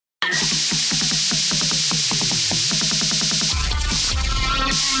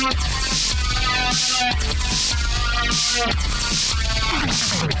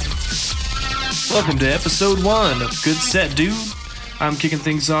Welcome to episode 1 of Good Set Dude. I'm kicking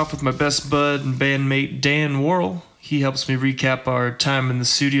things off with my best bud and bandmate Dan Worrell. He helps me recap our time in the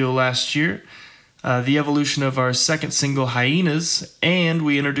studio last year, the evolution of our second single, Hyenas, and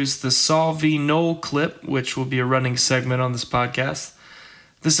we introduced the Saul v. Noel clip, which will be a running segment on this podcast.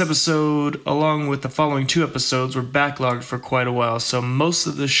 This episode, along with the following 2 episodes, were backlogged for quite a while, so most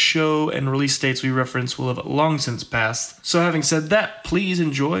of the show and release dates we reference will have long since passed. So having said that, please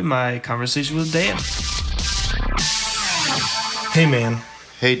enjoy my conversation with Dan. Hey, man.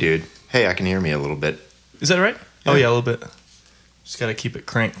 Hey, dude. Hey, I can hear me a little bit. Is that right? Yeah. Oh, yeah, a little bit. Just gotta keep it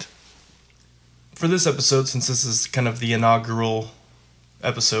cranked. For this episode, since this is kind of the inaugural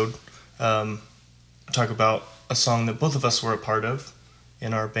episode, talk about a song that both of us were a part of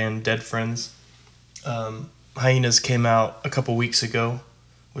in our band Dead Friends. Hyenas came out a couple weeks ago,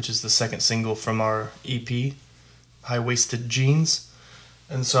 which is the second single from our EP, High Waisted Jeans.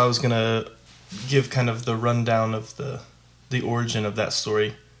 And so I was going to give kind of the rundown of the origin of that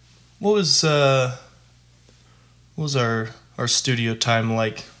story. What was our studio time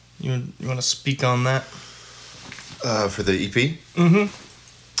like? You want to speak on that? For the EP?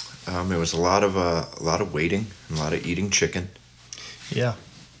 Mm-hmm. It was a lot of waiting and a lot of eating chicken. Yeah.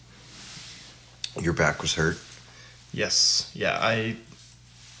 Your back was hurt. Yes. Yeah,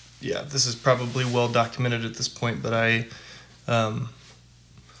 this is probably well documented at this point, but I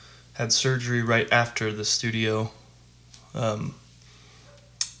had surgery right after the studio. They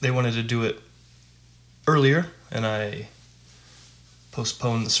wanted to do it earlier, and I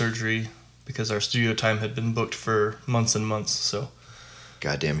postponed the surgery because our studio time had been booked for months and months, so.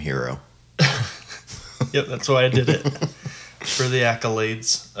 Goddamn hero. Yep, that's why I did it. For the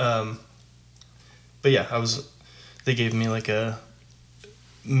accolades. But yeah, they gave me like a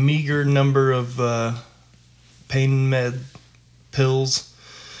meager number of pain med pills.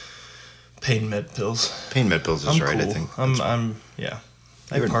 Pain med pills. Pain med pills is I'm right, cool. I think. Yeah.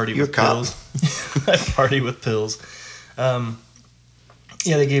 You're I party a with cop. pills. I party with pills. Yeah,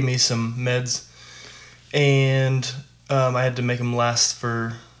 they gave me some meds, and I had to make them last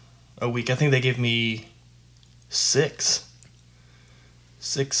for a week. I think they gave me 6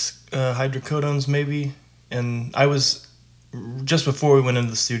 hydrocodones maybe, and I was, just before we went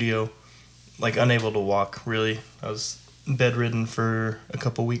into the studio, like unable to walk really. I was bedridden for a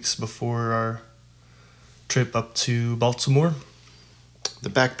couple weeks before our trip up to Baltimore. The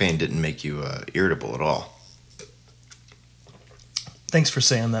back pain didn't make you irritable at all. Thanks for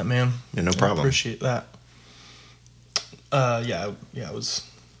saying that, man. Yeah, no problem. I appreciate that. I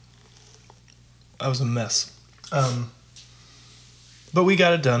was a mess. But we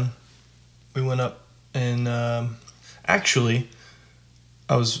got it done. We went up and actually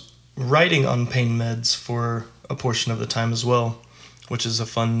I was writing on pain meds for a portion of the time as well, which is a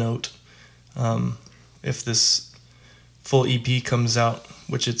fun note. If this full EP comes out,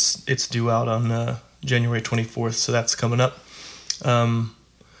 which it's due out on January 24th, so that's coming up.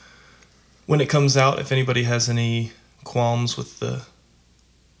 When it comes out, if anybody has any qualms with the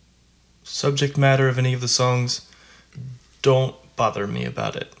subject matter of any of the songs, don't bother me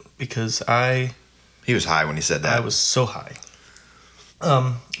about it, because He was high when he said that. I was so high.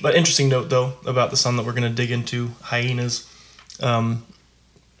 But interesting note, though, about the song that we're going to dig into, Hyenas.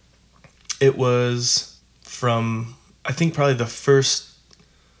 It was from, I think, probably the first...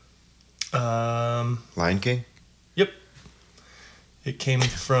 Lion King? Yep. It came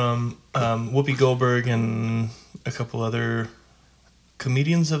from Whoopi Goldberg and a couple other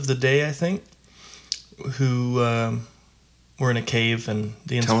comedians of the day, I think, who were in a cave, and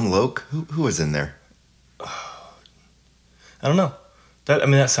Tone Loc? Who was in there? I don't know.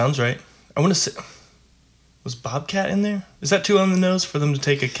 That sounds right. I want to say, was Bobcat in there? Is that too on the nose for them to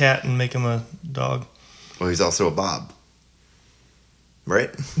take a cat and make him a dog? Well, he's also a Bob. Right?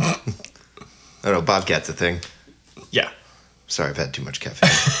 I don't know, Bobcat's a thing. Yeah. Sorry, I've had too much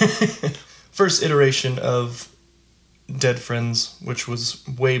caffeine. First iteration of Dead Friends, which was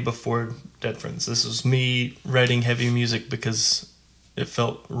way before Dead Friends. This was me writing heavy music because it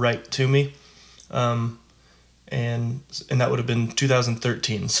felt right to me. And that would have been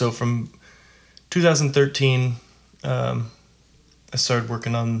 2013. So from 2013, I started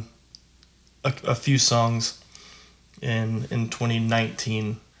working on a few songs in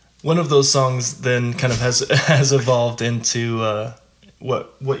 2019. One of those songs then kind of has evolved into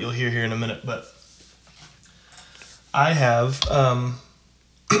what you'll hear here in a minute. But I have I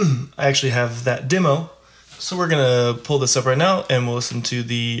actually have that demo. So we're gonna pull this up right now, and we'll listen to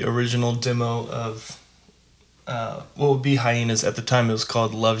the original demo of what would be Hyenas. At the time, it was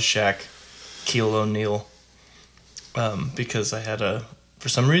called Love Shack, Keel O'Neill. because I had for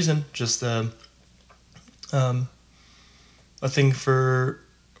some reason, just a thing for,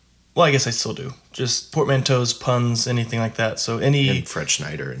 well, I guess I still do, just portmanteaus, puns, anything like that. So And Fred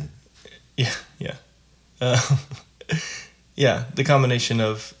Schneider. Yeah. Yeah, the combination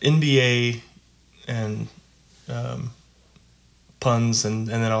of NBA and puns and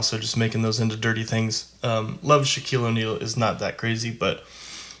then also just making those into dirty things. Love Shaquille O'Neal is not that crazy, but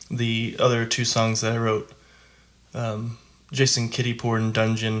the other two songs that I wrote, Jason Kiddie Porn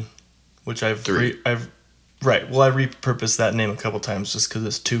Dungeon, which I repurposed that name a couple times just because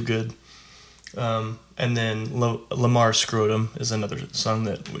it's too good. And then Lamar Scrotum is another song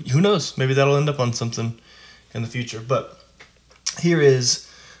that, who knows, maybe that'll end up on something in the future. But here is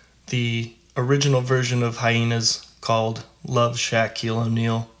the original version of Hyenas called Love Shaquille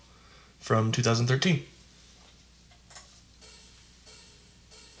O'Neal from 2013.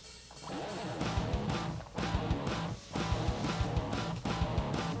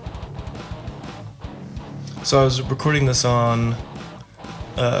 So I was recording this on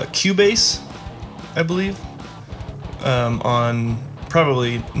Cubase, I believe, on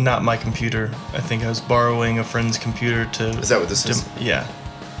probably not my computer. I think I was borrowing a friend's computer to... Is that what this is? Yeah.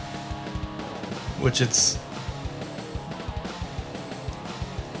 Which it's...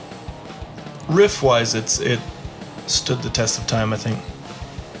 Riff-wise, it stood the test of time, I think.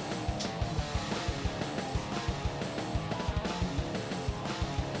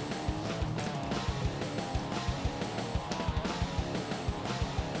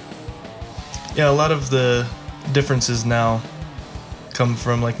 Yeah, a lot of the differences now come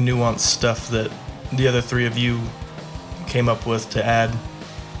from like nuanced stuff that the other three of you came up with to add.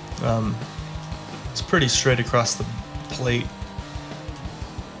 It's pretty straight across the plate.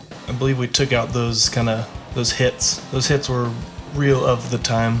 I believe we took out those hits. Those hits were real of the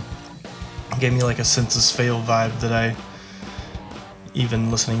time. Gave me like a Census Fail vibe that I,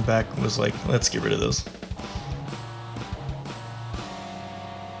 even listening back, was like, let's get rid of those.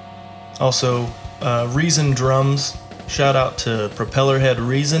 Also, Reason drums. Shout out to Propellerhead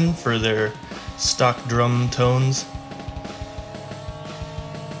Reason for their stock drum tones.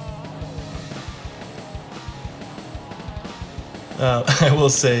 I will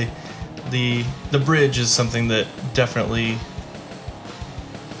say, the bridge is something that definitely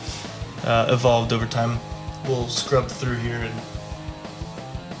evolved over time. We'll scrub through here and...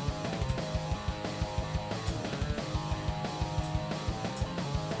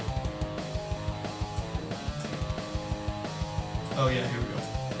 Oh yeah, here we go.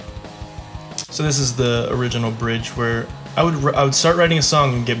 So this is the original bridge where I would start writing a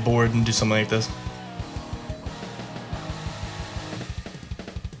song and get bored and do something like this.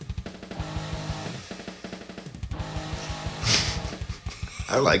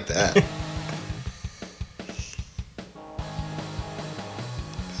 I like that.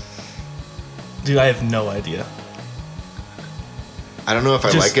 Dude, I have no idea. I don't know if I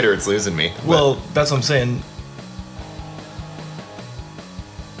like it or it's losing me. Well, that's what I'm saying.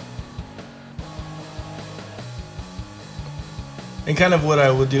 And kind of what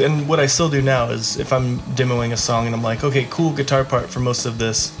I would do, and what I still do now, is if I'm demoing a song and I'm like, okay, cool guitar part for most of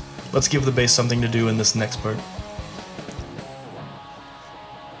this, let's give the bass something to do in this next part.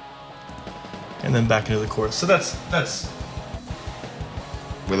 And then back into the chorus. So that's...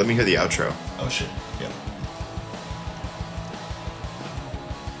 Well, let me hear the outro. Oh shit, yeah.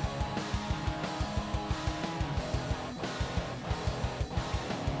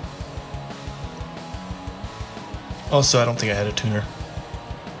 Also, I don't think I had a tuner.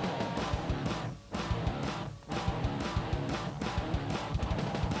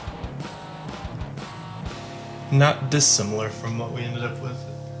 Not dissimilar from what we ended up with.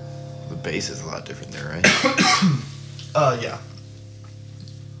 The bass is a lot different there, right? Yeah.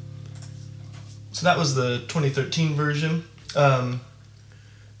 So that was the 2013 version.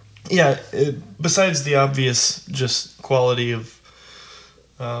 Besides the obvious just quality of...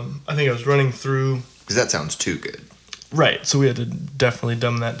 I think I was running through... Because that sounds too good. Right, so we had to definitely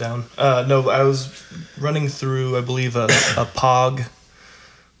dumb that down. No, I was running through, I believe, a POG,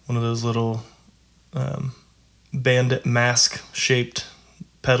 one of those little bandit mask-shaped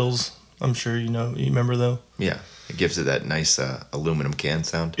pedals. I'm sure you remember though? Yeah, it gives it that nice aluminum can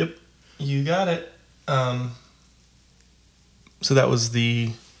sound. Yep, you got it. So that was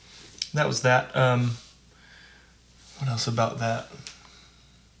that. What else about that?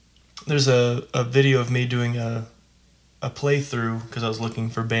 There's a video of me doing a playthrough because I was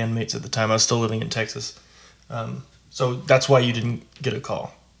looking for bandmates at the time. I was still living in Texas. So that's why you didn't get a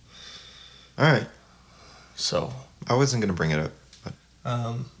call. All right. So I wasn't going to bring it up. But...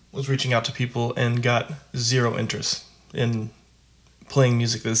 was reaching out to people and got zero interest in playing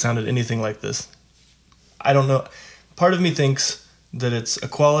music that sounded anything like this. I don't know. Part of me thinks that it's a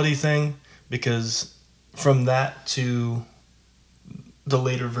quality thing, because from that to the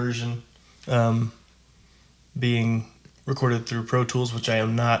later version being recorded through Pro Tools, which I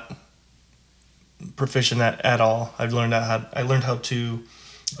am not proficient at all. I learned how to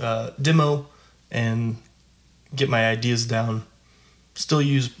demo and get my ideas down. Still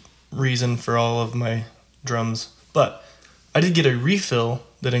use Reason for all of my drums, but I did get a refill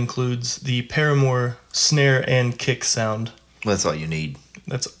that includes the Paramore snare and kick sound. Well, that's all you need.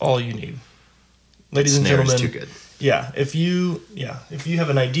 That's all you need, ladies and Snare gentlemen. is too good. Yeah, if you have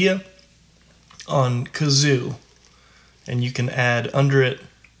an idea on kazoo, and you can add under it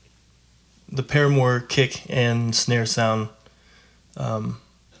the Paramore kick and snare sound,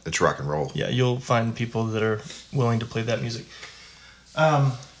 It's rock and roll. yeah, you'll find people that are willing to play that music.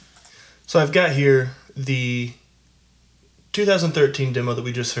 So I've got here the 2013 demo that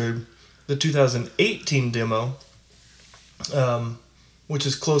we just heard, the 2018 demo, which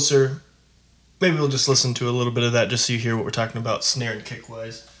is closer. Maybe we'll just listen to a little bit of that just so you hear what we're talking about snare and kick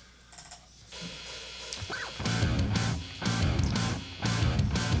wise.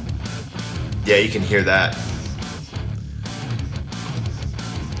 Yeah, you can hear that.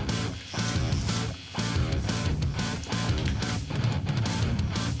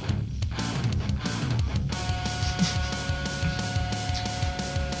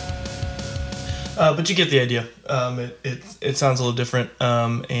 But you get the idea. It sounds a little different,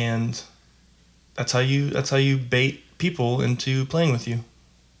 and that's how you bait people into playing with you.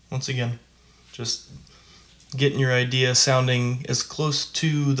 Once again, just getting your idea sounding as close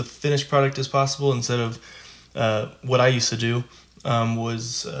to the finished product as possible, instead of what I used to do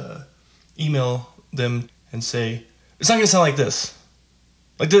was email them and say, it's not gonna sound like this.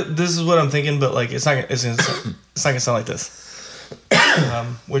 Like this is what I'm thinking, but like it's not gonna sound like this.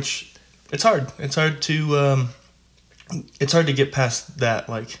 Which it's hard. It's hard to get past that.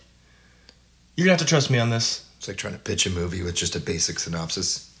 Like, you're gonna have to trust me on this. It's like trying to pitch a movie with just a basic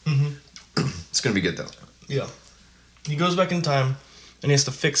synopsis. Mm-hmm. It's gonna be good though. Yeah. He goes back in time and he has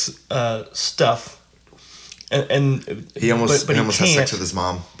to fix stuff. And he almost he has sex with his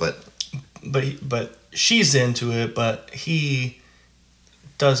mom, but she's into it, but he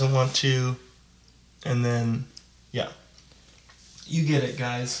doesn't want to. And then, yeah, you get it,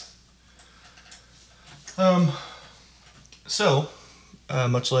 guys. So,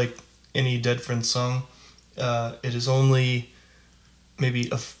 much like any Dead Friends song, it is only maybe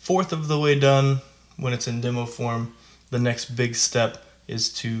a fourth of the way done when it's in demo form. The next big step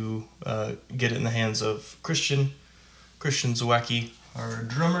is to get it in the hands of Christian Zawacki, our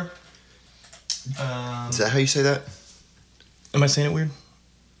drummer. Is that how you say that? Am I saying it weird?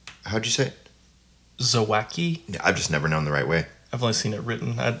 How'd you say it? Zawacki? Yeah, I've just never known the right way. I've only seen it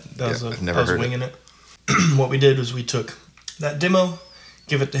written. I've never heard winging it. What we did was we took that demo,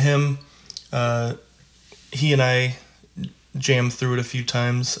 give it to him. He and I jammed through it a few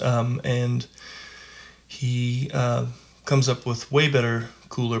times, and he comes up with way better,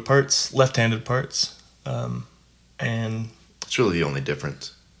 cooler parts, left-handed parts. And it's really the only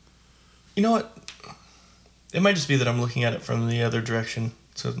difference. You know what? It might just be that I'm looking at it from the other direction.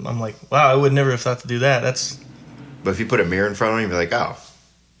 So I'm like, wow, I would never have thought to do that. But if you put a mirror in front of him, you'd be like, oh.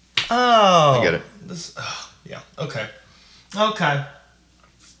 Oh. I get it. Yeah, okay.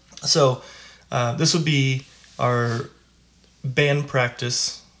 So, this would be our band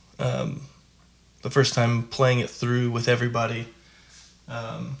practice. The first time playing it through with everybody,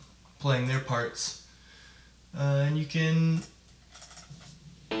 playing their parts. And you can...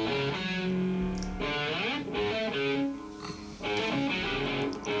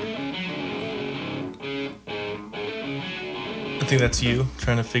 I think that's you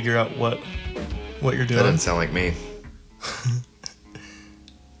trying to figure out what you're doing. That doesn't sound like me.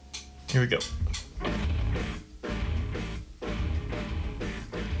 Here we go.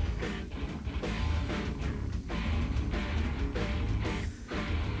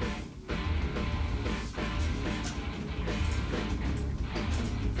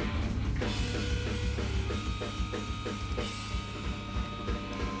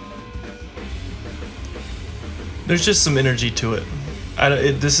 There's just some energy to it.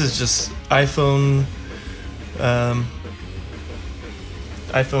 This is just iPhone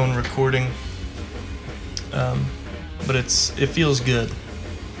recording, but it feels good.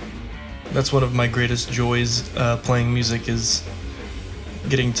 That's one of my greatest joys playing music, is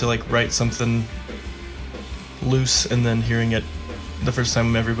getting to like write something loose and then hearing it the first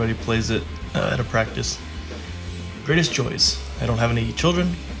time everybody plays it at a practice. Greatest joys. I don't have any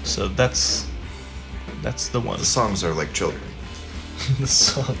children, so that's the one. The songs are like children. The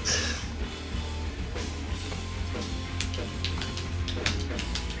song.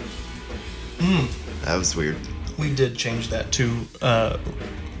 That was weird. We did change that to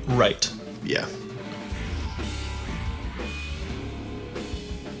right. Yeah.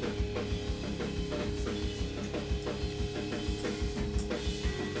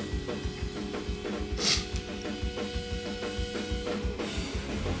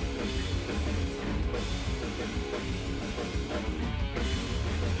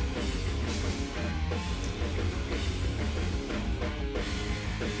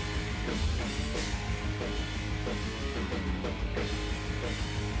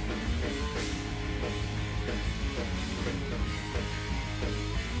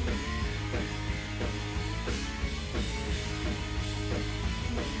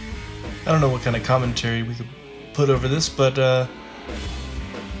 I don't know what kind of commentary we could put over this, but I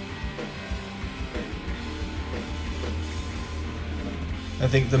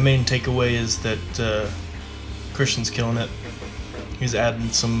think the main takeaway is that Christian's killing it. He's adding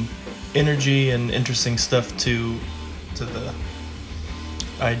some energy and interesting stuff to the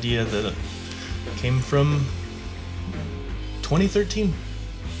idea that came from 2013,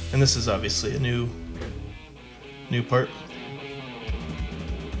 and this is obviously a new part.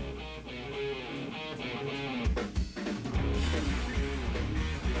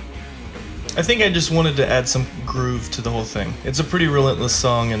 I think I just wanted to add some groove to the whole thing. It's a pretty relentless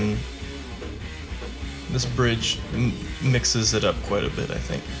song, and this bridge mixes it up quite a bit, I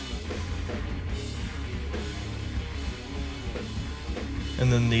think. And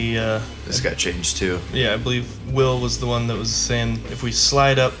then this got changed too. I believe Will was the one that was saying if we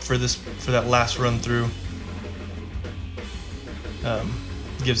slide up for that last run through,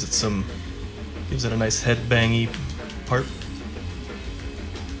 gives it a nice headbangy part.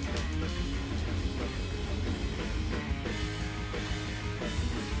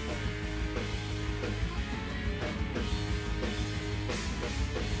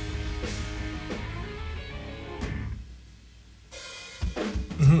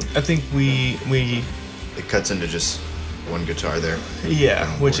 I think It cuts into just one guitar there. Yeah,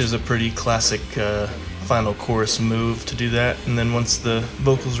 which is a pretty classic final chorus move to do that. And then once the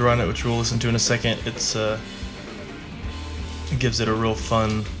vocals are on it, which we'll listen to in a second, it gives it a real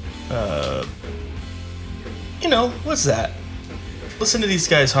fun, what's that? Listen to these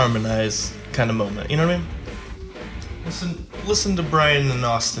guys harmonize kind of moment. You know what I mean? Listen to Brian and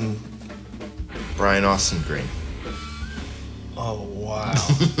Austin. Brian Austin Green. Oh wow.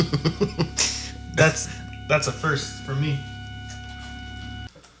 That's a first for me.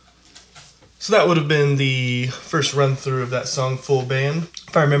 So that would have been the first run through of that song full band.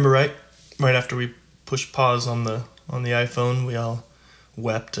 If I remember right after we pushed pause on the iPhone, we all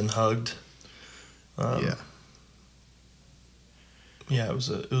wept and hugged. Yeah, it was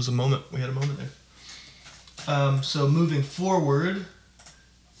a moment. We had a moment there. So moving forward,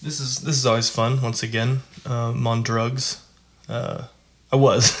 this is always fun. Once again, I'm on drugs. I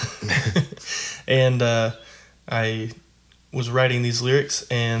was. And I was writing these lyrics,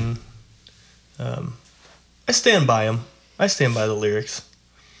 and I stand by them. I stand by the lyrics.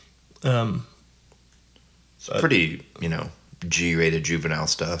 It's pretty, G-rated juvenile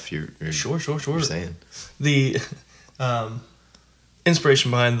stuff. You're Sure. You're saying The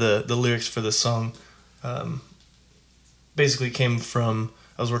inspiration behind the lyrics for this song basically came from,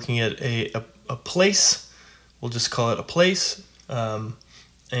 I was working at a place. We'll just call it a place, and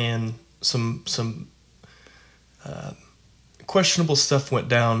some questionable stuff went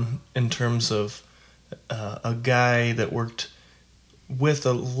down in terms of a guy that worked with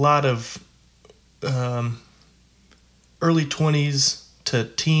a lot of early 20s to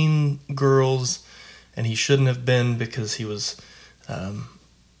teen girls, and he shouldn't have been because he was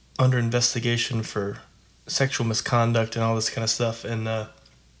under investigation for sexual misconduct and all this kind of stuff. And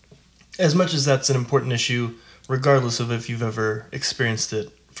as much as that's an important issue, regardless of if you've ever experienced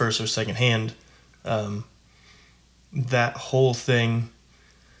it first or second hand, that whole thing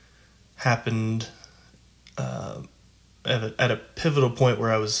happened at a pivotal point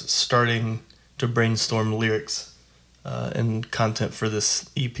where I was starting to brainstorm lyrics and content for this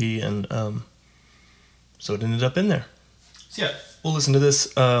EP, and so it ended up in there. So yeah, we'll listen to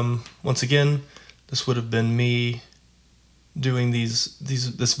this once again. This would have been me doing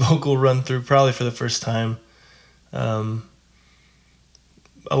this vocal run through probably for the first time. A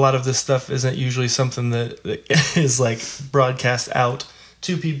lot of this stuff isn't usually something that is like broadcast out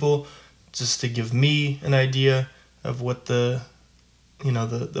to people, just to give me an idea of what the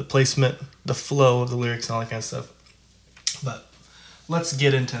placement, the flow of the lyrics and all that kind of stuff. But let's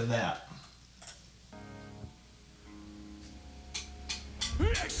get into that.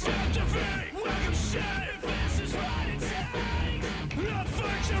 Accept the fate, welcome shame. This is what it takes.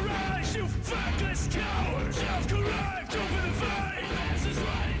 Avert your eyes, you feckless cowards. Self-correct, open the vein. This is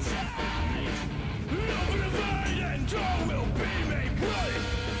what it takes. Open the vein and all will be made bloody.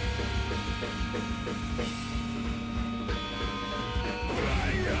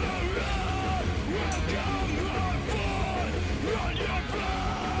 Bring your own, welcome our blood. Run your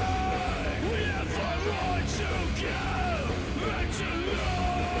blood. We have a right to go. Back to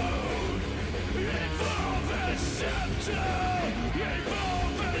load. Evolve and accept.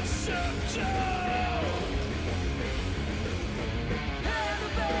 Evolve and accept. And the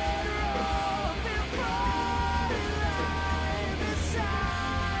better off if I lie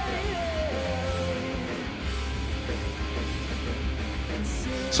beside you.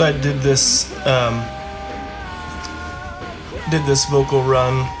 So I did this vocal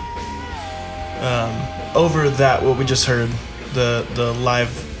run over that what we just heard, the live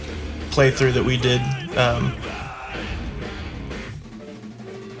playthrough that we did.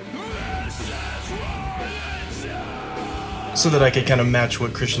 So that I could kind of match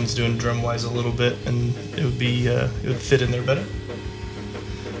what Christian's doing drum wise a little bit, and it would fit in there better.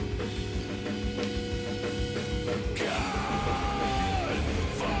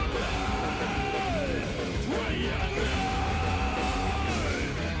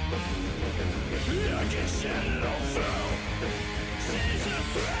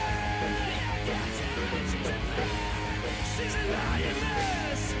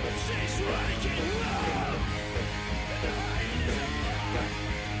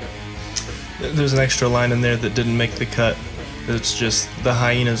 There's an extra line in there that didn't make the cut. It's just the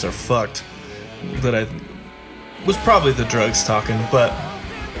hyenas are fucked. That I was probably the drugs talking, but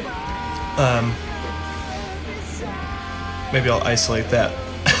maybe I'll isolate that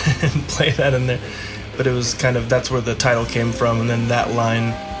and play that in there. But it was kind of, that's where the title came from, and then that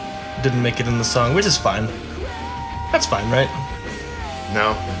line didn't make it in the song, which is fine. That's fine, right?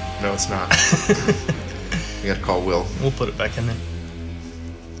 No, it's not. You gotta call Will. We'll put it back in there.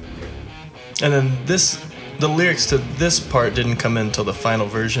 And then the lyrics to this part didn't come in until the final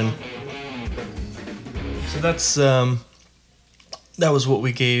version. So that's that was what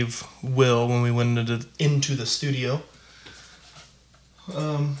we gave Will when we went into the studio.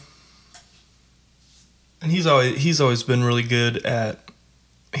 And he's always been really good at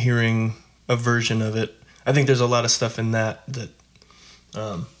hearing a version of it. I think there's a lot of stuff in that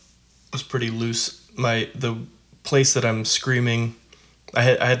was pretty loose. The place that I'm screaming, I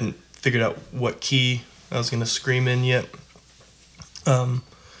hadn't figured out what key I was gonna scream in yet. So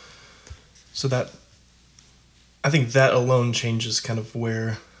that, I think that alone changes kind of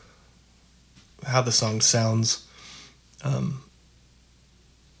how the song sounds.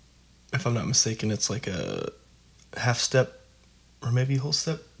 If I'm not mistaken, it's like a half step or maybe a whole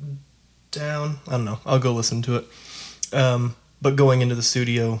step down. I don't know. I'll go listen to it. But going into the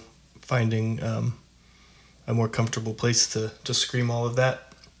studio, finding a more comfortable place to scream all of that.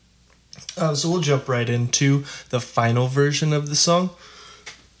 So we'll jump right into the final version of the song.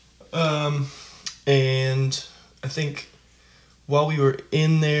 And I think while we were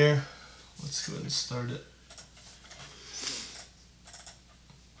in there, let's go ahead and start it.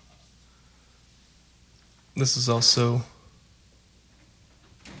 This is also...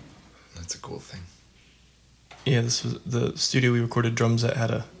 That's a cool thing. Yeah, this was the studio we recorded drums at,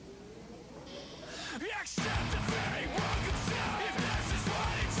 had a...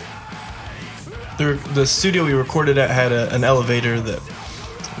 The studio we recorded at had an elevator that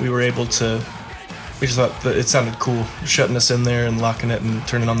we were able to... We just thought that it sounded cool, shutting us in there and locking it and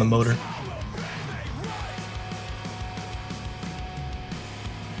turning on the motor.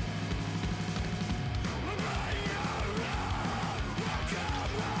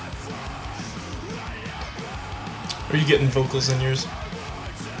 Are you getting vocals in yours?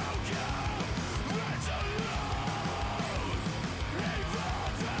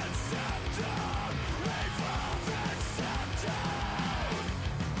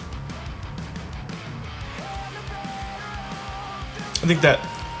 I think that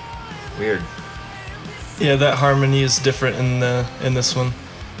Weird. Yeah, that harmony is different in this one,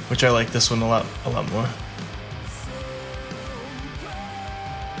 which I like this one a lot more.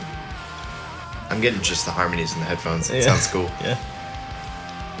 I'm getting just the harmonies in the headphones. It Yeah. sounds cool. Yeah.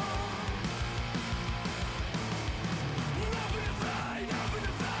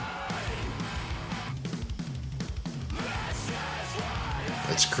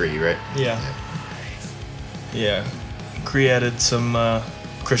 That's Cree, right? Yeah. Yeah. Cree added some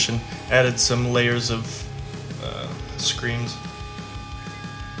Christian added some layers of screams.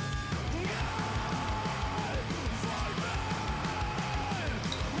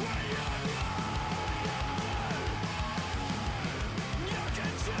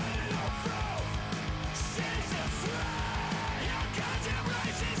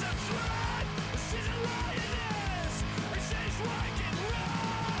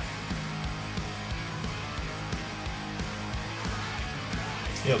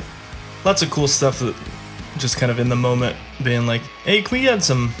 Yep. Lots of cool stuff that just kind of in the moment being like, hey, can we add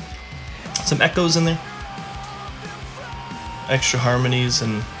some echoes in there? Extra harmonies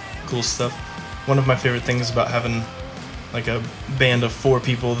and cool stuff. One of my favorite things about having like a band of 4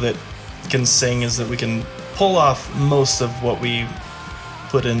 people that can sing is that we can pull off most of what we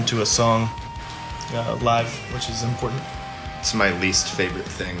put into a song live, which is important. It's my least favorite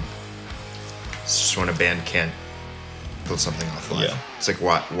thing. It's just when a band can't pull something off live. Yeah. It's like,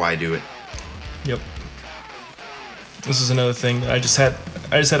 why do it? Yep. This is another thing that I just had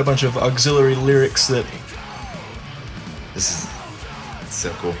a bunch of auxiliary lyrics that It's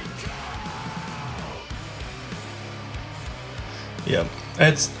so cool. yeah. I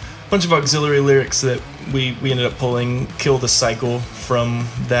had a bunch of auxiliary lyrics that we ended up pulling Kill the Cycle from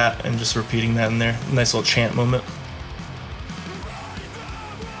that and just repeating that in there. Nice little chant moment.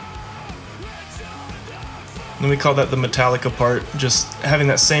 And we call that the Metallica part, just having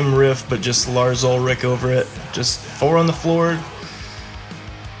that same riff, but just Lars Ulrich over it. Just 4 on the floor.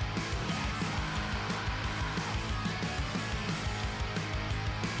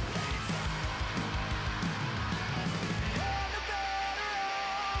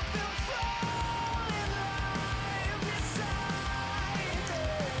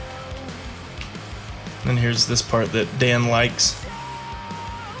 And here's this part that Dan likes.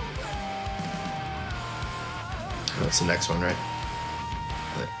 That's the next one, right?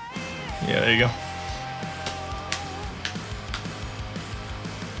 Yeah, there you go.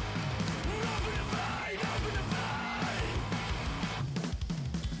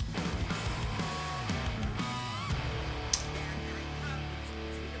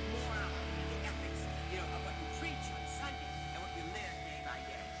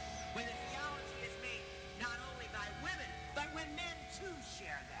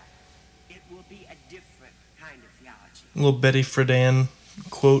 A little Betty Friedan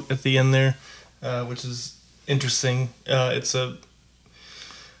quote at the end there, which is interesting. It's a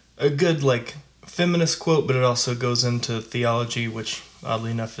good like feminist quote, but it also goes into theology, which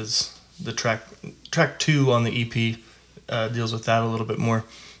oddly enough is the track 2 on the EP deals with that a little bit more.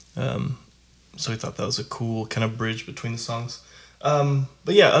 So we thought that was a cool kind of bridge between the songs. But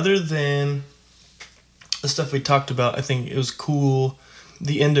yeah, other than the stuff we talked about, I think it was cool.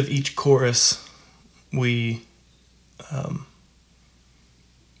 The end of each chorus,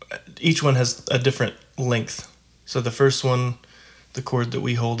 each one has a different length. So the first one, the chord that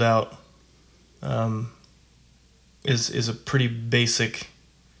we hold out, is a pretty basic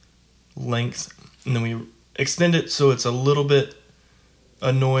length, and then we extend it so it's a little bit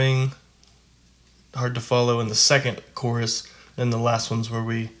annoying, hard to follow in the second chorus, and the last one's where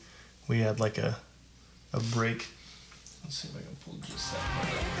we add like a break. Let's see if I can pull just that part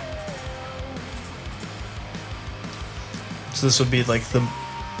up. So this would be like the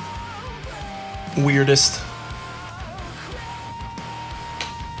weirdest.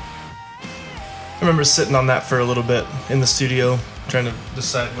 I remember sitting on that for a little bit in the studio, trying to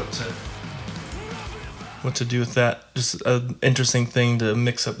decide what to do with that. Just an interesting thing to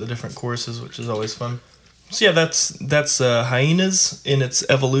mix up the different choruses, which is always fun. So yeah, that's Hyenas in its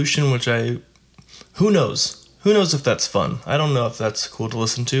evolution, which who knows if that's fun. I don't know if that's cool to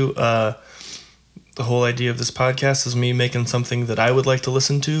listen to. The whole idea of this podcast is me making something that I would like to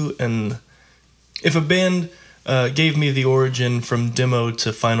listen to, and if a band gave me the origin from demo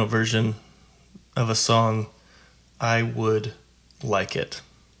to final version of a song, I would like it.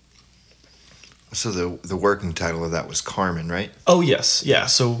 So the working title of that was Carmen, right? Oh, yes. Yeah,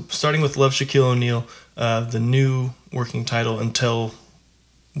 so starting with Love Shaquille O'Neal, the new working title until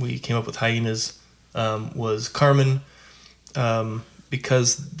we came up with Hyenas was Carmen,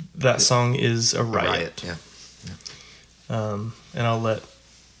 because that song is a riot. Yeah. And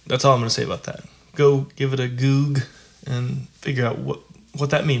that's all I'm going to say about that. Go give it a goog and figure out what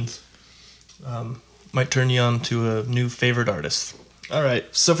that means. Might turn you on to a new favorite artist. All right,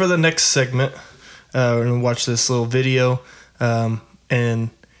 so for the next segment, we're going to watch this little video. And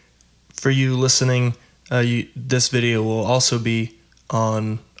for you listening, this video will also be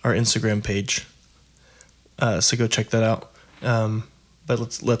on our Instagram page. So go check that out.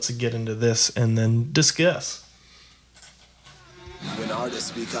 But let's get into this and then discuss. When artists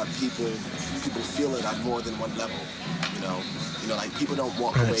speak up, people feel it on more than one level. You know, like people don't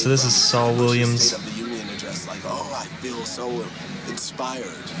walk away. So this is Saul Williams. State of the Union address, like, oh, I feel so inspired,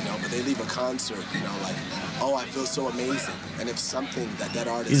 but they leave a concert, like, oh, I feel so amazing. And if something that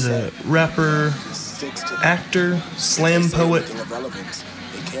artist He's a rapper, actor, slam poet,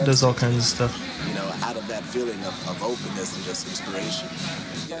 does all kinds of stuff. Out of that feeling of openness and just inspiration.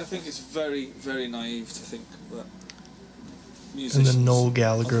 Yeah, I think it's very, very naive to think that musicians. And then Noel on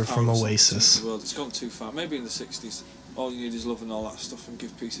Gallagher the from power of Oasis. the world. It's gone too far. Maybe in the 60s, all you need is love and all that stuff, and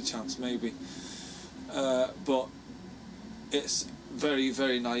give peace a chance. Maybe, but it's very,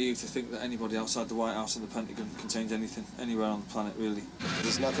 very naive to think that anybody outside the White House and the Pentagon can change anything anywhere on the planet, really.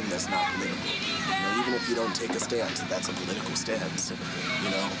 There's nothing that's not political. Even if you don't take a stance, that's a political stance.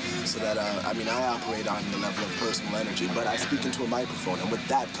 So that I operate on the level of personal energy, but I speak into a microphone, and with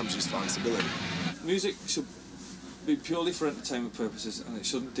that comes responsibility. Music should be purely for entertainment purposes, and it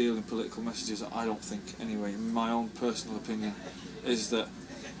shouldn't deal in political messages. I don't think, anyway. My own personal opinion is that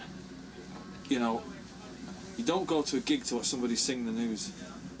you don't go to a gig to watch somebody sing the news.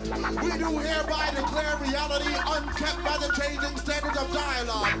 We do hereby declare reality unkept by the changing standards of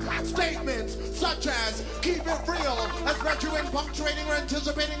dialogue. Statements such as, keep it real, as virtuing, punctuating, or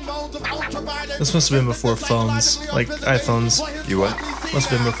anticipating modes of ultraviolet. This must have been before phones, like iPhones. You what? Must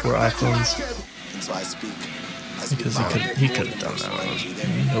have been before iPhones. And so I speak Because he could have done that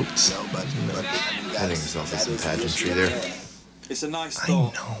on notes. I think there's also some pageantry there. It's a nice I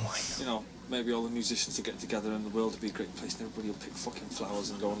thought. know. Maybe all the musicians will get together and the world will be a great place and everybody will pick fucking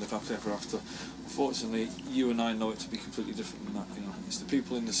flowers and go and live happily ever after. Unfortunately, you and I know it to be completely different than that, It's the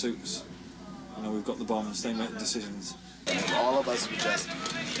people in the suits. We've got the bombs, they make the decisions. And if all of us were just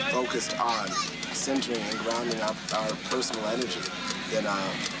focused on centering and grounding up our personal energy, then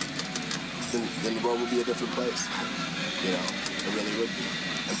the world would be a different place. It really would be.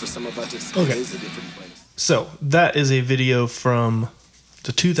 And for some of us, it is a different place. So that is a video from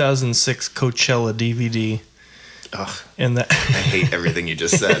the 2006 Coachella DVD. Ugh, and that I hate everything you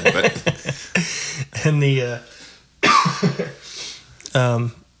just said, but and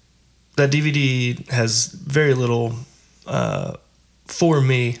that DVD has very little for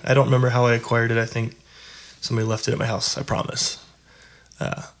me. I don't remember how I acquired it. I think somebody left it at my house. I promise.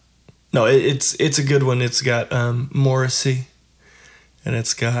 No, it's a good one. It's got Morrissey, and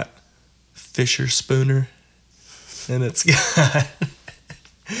it's got Fisher Spooner, and it's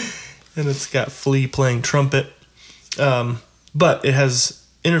got Flea playing trumpet. But it has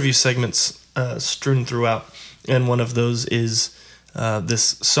interview segments strewn throughout, and one of those is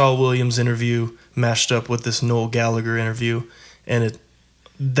this Saul Williams interview mashed up with this Noel Gallagher interview, and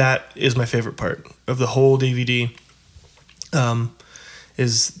that is my favorite part of the whole DVD.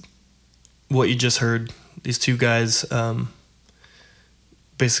 Is what you just heard. These two guys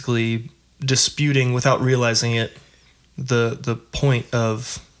basically disputing without realizing it the point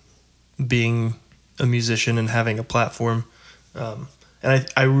of being a musician and having a platform. And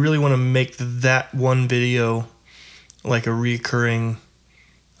I really want to make that one video like a recurring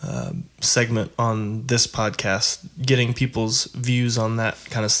segment on this podcast, getting people's views on that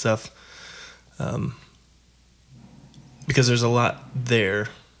kind of stuff. Because there's a lot there.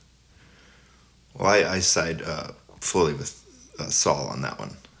 well, I side fully with Saul on that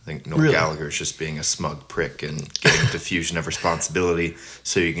one. I think Noel Really? Gallagher is just being a smug prick and getting diffusion of responsibility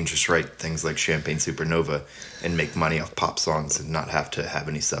so you can just write things like Champagne Supernova and make money off pop songs and not have to have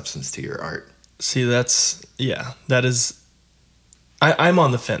any substance to your art. See, that is... I'm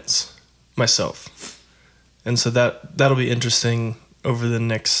on the fence myself. And so that'll be interesting over the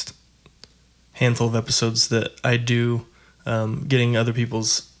next handful of episodes that I do, getting other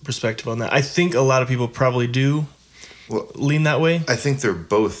people's perspective on that. I think a lot of people probably do lean that way. I think they're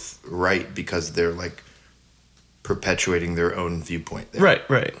both right because they're like perpetuating their own viewpoint there.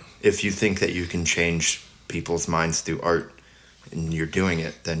 Right. If you think that you can change people's minds through art and you're doing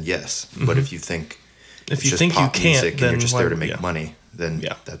it, then yes. Mm-hmm. But if you think If it's you just think you pop can't, music then and you're just there to make yeah. money, then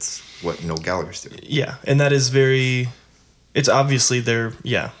Yeah. that's what Noel Gallagher's doing. Yeah, and that is very... It's obviously they're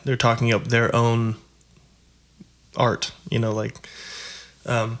talking up their own art,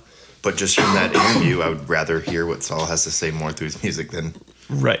 But just from that interview, I would rather hear what Saul has to say more through his music than...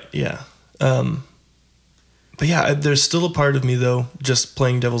 Right, yeah. But yeah, there's still a part of me, though, just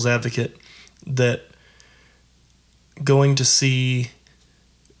playing devil's advocate, that going to see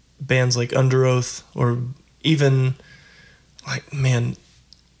bands like Under Oath or even, like, man,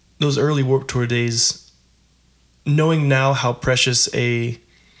 those early Warped Tour days, knowing now how precious a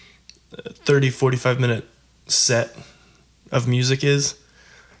 30, 45-minute set of music is,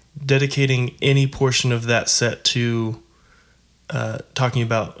 dedicating any portion of that set to talking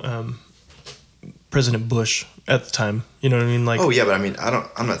about President Bush at the time. You know what I mean? Like, Oh yeah, but I mean,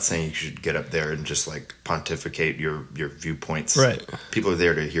 I'm not saying you should get up there and just like pontificate your viewpoints. Right. People are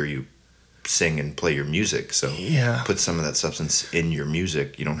there to hear you sing and play your music, so Yeah. put some of that substance in your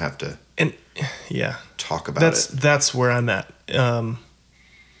music. You don't have to and yeah, talk about it. that's where I'm at.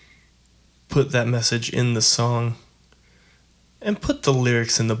 Put that message in the song, and put the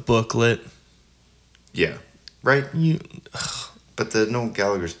lyrics in the booklet. Yeah, right. But the Noel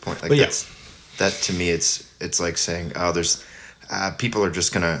Gallagher's point, like But yeah. that to me, it's like saying, oh, there's people are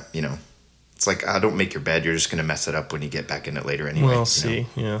just gonna, it's like, don't make your bed. You're just gonna mess it up when you get back in it later anyway. Well, see,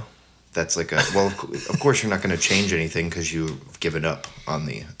 yeah. That's like of course you're not going to change anything because you've given up on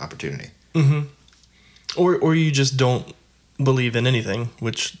the opportunity. Mm-hmm. Or you just don't believe in anything,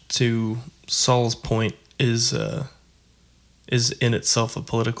 which to Saul's point is in itself a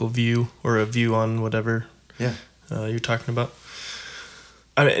political view or a view on whatever you're talking about.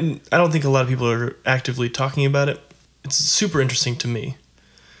 I mean, I don't think a lot of people are actively talking about it. It's super interesting to me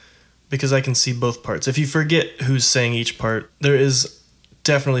because I can see both parts. If you forget who's saying each part, there is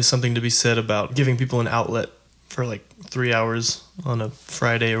definitely something to be said about giving people an outlet for like 3 hours on a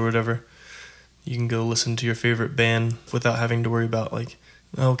Friday or whatever. You can go listen to your favorite band without having to worry about like,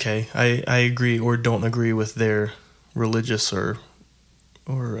 okay, I agree or don't agree with their religious or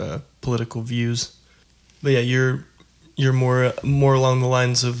political views. But yeah, you're more along the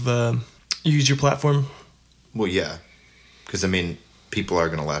lines of you use your platform. Well, yeah, because I mean, people are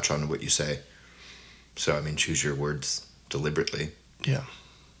going to latch on to what you say. So I mean, choose your words deliberately. Yeah.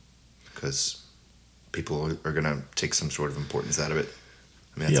 Because people are going to take some sort of importance out of it.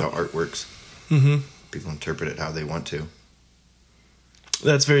 I mean, that's how art works. Mm-hmm. People interpret it how they want to.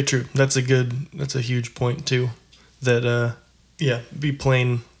 That's very true. That's a huge point too. That be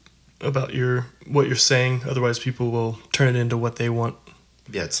plain about what you're saying. Otherwise, people will turn it into what they want.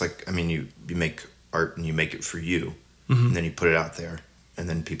 Yeah, it's like, I mean, you make art and you make it for you, Mm-hmm. and then you put it out there, and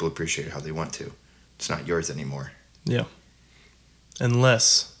then people appreciate it how they want to. It's not yours anymore. Yeah.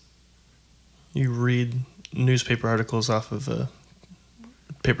 Unless you read newspaper articles off of a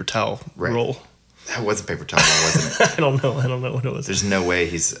paper towel roll. That was a paper towel, wasn't it? I don't know what it was. There's no way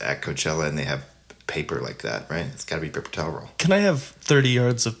he's at Coachella and they have paper like that, right? It's got to be paper towel roll. Can I have 30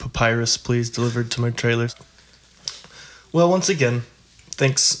 yards of papyrus, please, delivered to my trailers? Well, once again,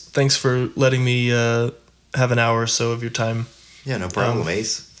 thanks for letting me have an hour or so of your time. Yeah, no problem,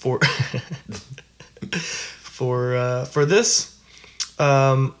 Ace. For this,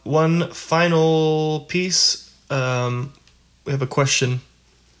 one final piece. We have a question.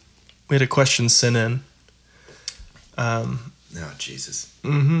 We had a question sent in. Oh, Jesus.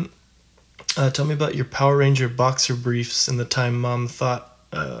 Mm-hmm. Tell me about your Power Ranger boxer briefs and the time Mom thought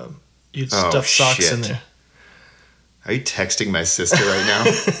you'd stuff socks in there. Are you texting my sister right now?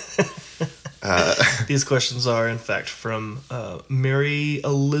 These questions are, in fact, from Mary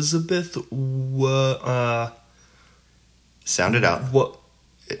Elizabeth. Sound it out.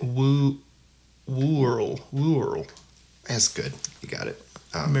 Wooerl. That's good. You got it.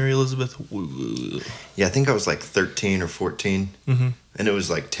 Mary Elizabeth. Yeah, I think I was like 13 or 14. Mm-hmm. And it was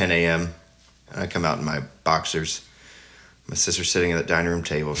like 10 a.m. And I come out in my boxers. My sister's sitting at the dining room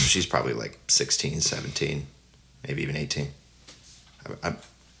table. So she's probably like 16, 17, maybe even 18.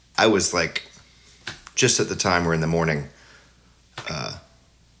 I was like, just at the time we're in the morning, I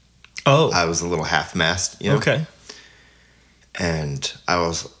was a little half-mast, Okay. And I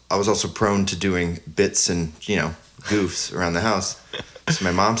was also prone to doing bits and, goofs around the house. So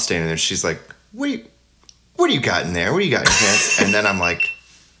my mom's standing there. She's like, what do you got in there? What do you got in your pants? And then I'm like,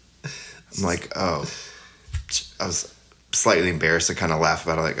 oh. I was slightly embarrassed. I kind of laugh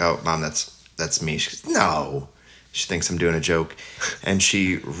about it. Like, oh, Mom, that's me. She goes, no. She thinks I'm doing a joke. And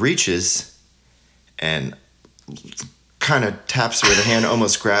she reaches and kind of taps her with a hand,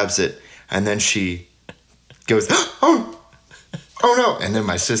 almost grabs it. And then she goes, oh no. And then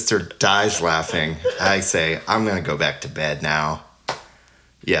my sister dies laughing. I say, I'm going to go back to bed now.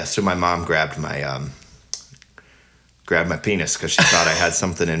 Yeah, so my mom grabbed my penis because she thought I had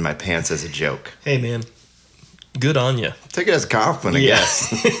something in my pants as a joke. Hey, man. Good on you. Take it as a compliment, I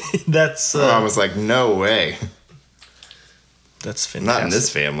guess. That's... I was like, no way. That's fantastic. Not in this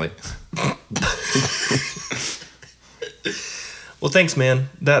family. Well, thanks, man.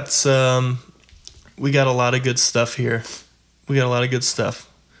 That's... we got a lot of good stuff here. My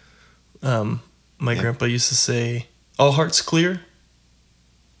grandpa used to say, all hearts clear?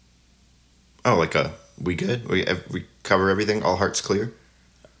 Oh, like we good? We cover everything? All hearts clear?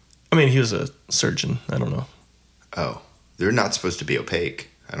 I mean, he was a surgeon. I don't know. Oh, they're not supposed to be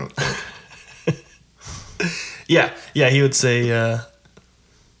opaque, I don't think. Yeah, he would say, at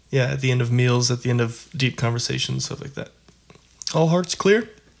the end of meals, at the end of deep conversations, stuff like that. All hearts clear?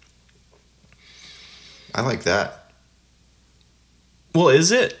 I like that. Well,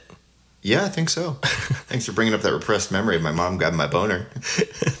 is it? Yeah, I think so. Thanks for bringing up that repressed memory of my mom grabbing my boner.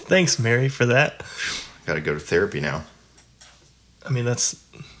 Thanks, Mary, for that. Got to go to therapy now. I mean,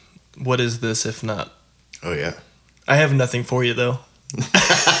 what is this if not? Oh, yeah. I have nothing for you, though.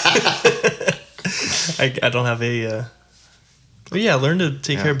 I don't have Well, yeah, learn to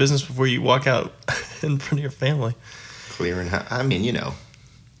take care of business before you walk out in front of your family. Clearing, I mean, you know.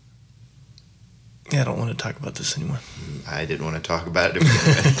 Yeah, I don't want to talk about this anymore. I didn't want to talk about it to begin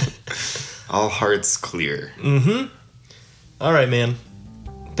with. All hearts clear. Mm-hmm. All right, man.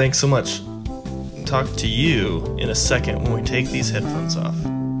 Thanks so much. Talk to you in a second when we take these headphones off.